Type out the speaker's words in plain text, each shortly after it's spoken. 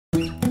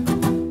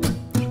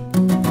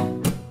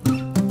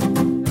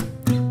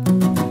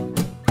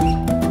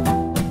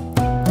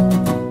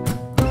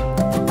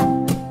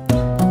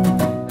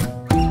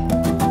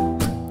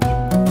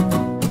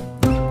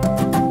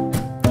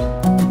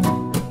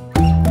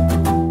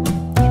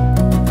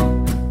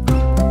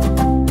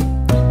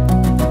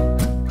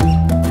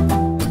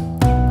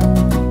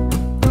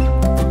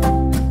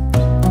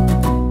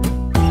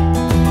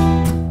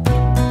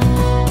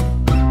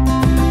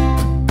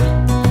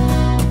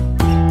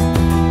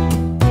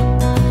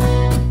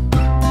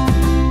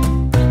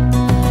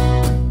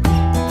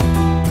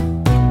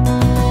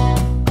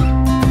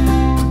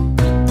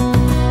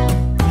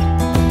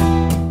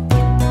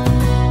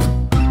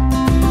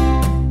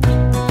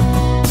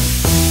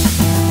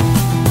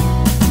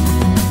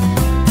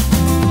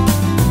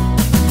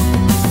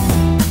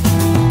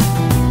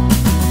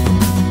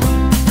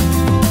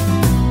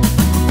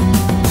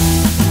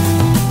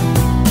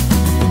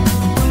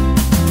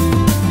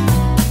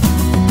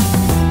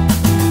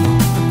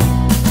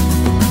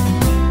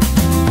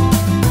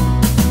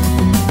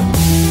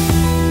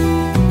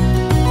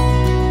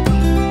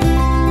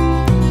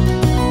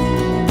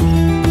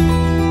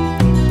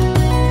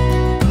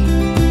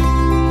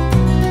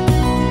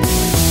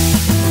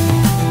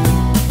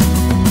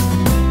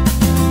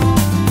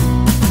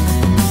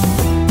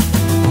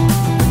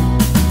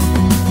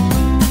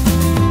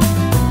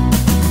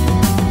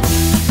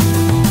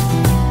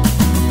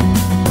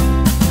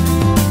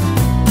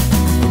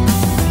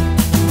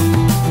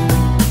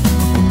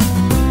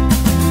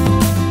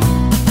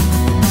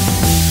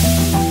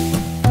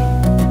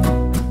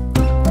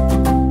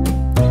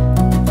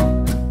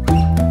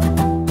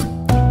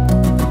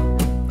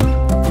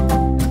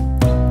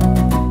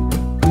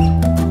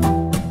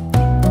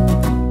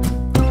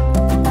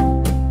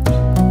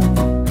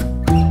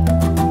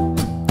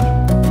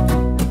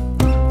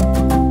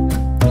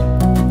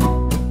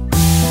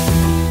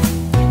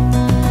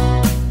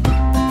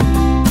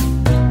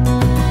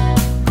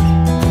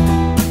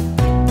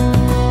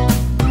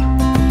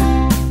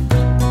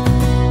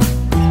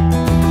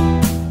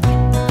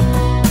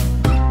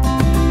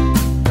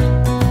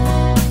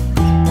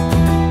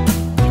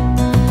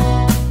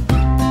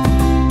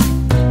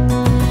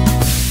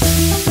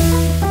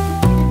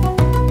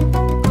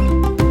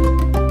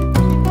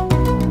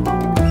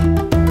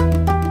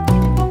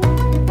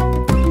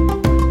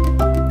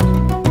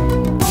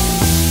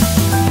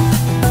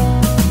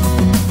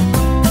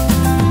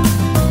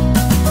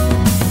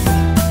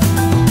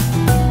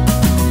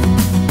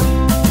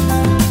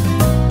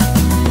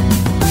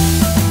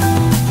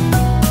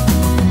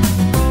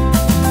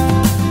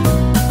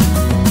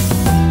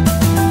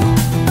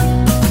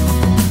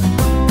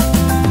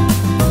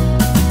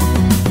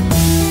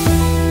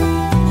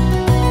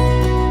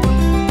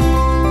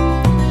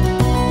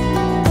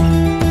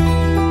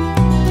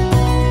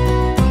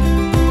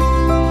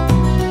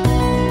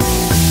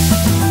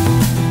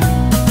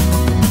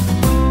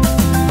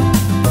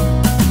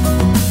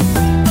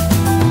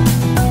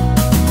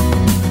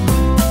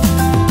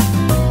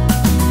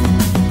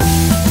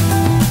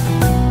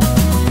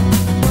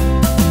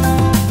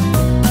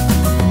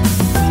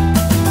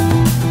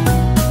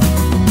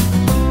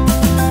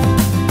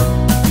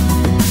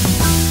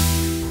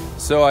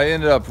So I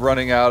ended up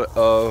running out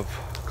of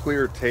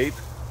clear tape,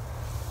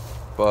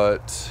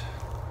 but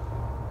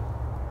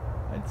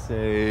I'd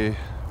say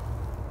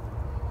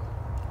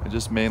I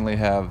just mainly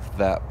have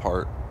that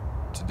part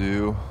to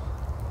do,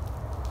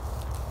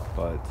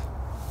 but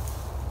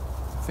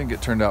I think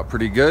it turned out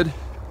pretty good.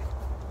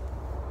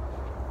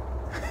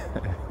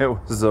 It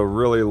was a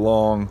really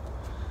long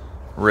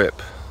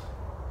rip.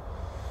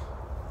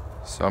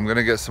 So I'm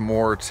gonna get some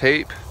more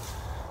tape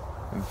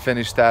and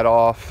finish that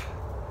off,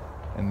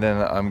 and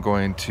then I'm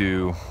going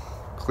to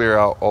clear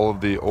out all of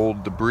the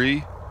old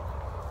debris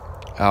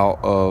out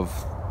of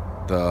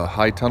the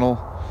high tunnel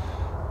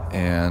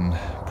and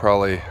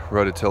probably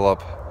rototill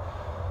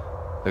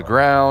up the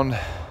ground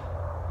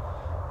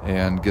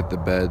and get the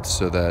bed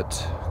so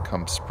that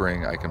come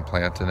spring I can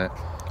plant in it,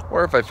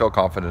 or if I feel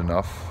confident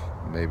enough,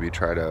 maybe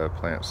try to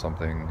plant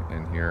something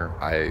in here.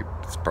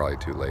 It's probably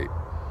too late.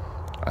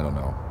 I don't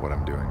know what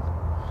I'm doing.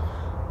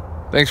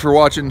 Thanks for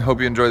watching. Hope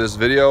you enjoyed this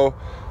video,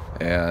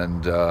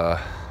 and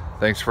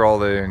thanks for all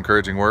the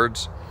encouraging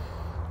words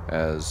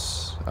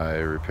as I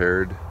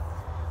repaired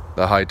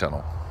the high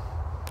tunnel.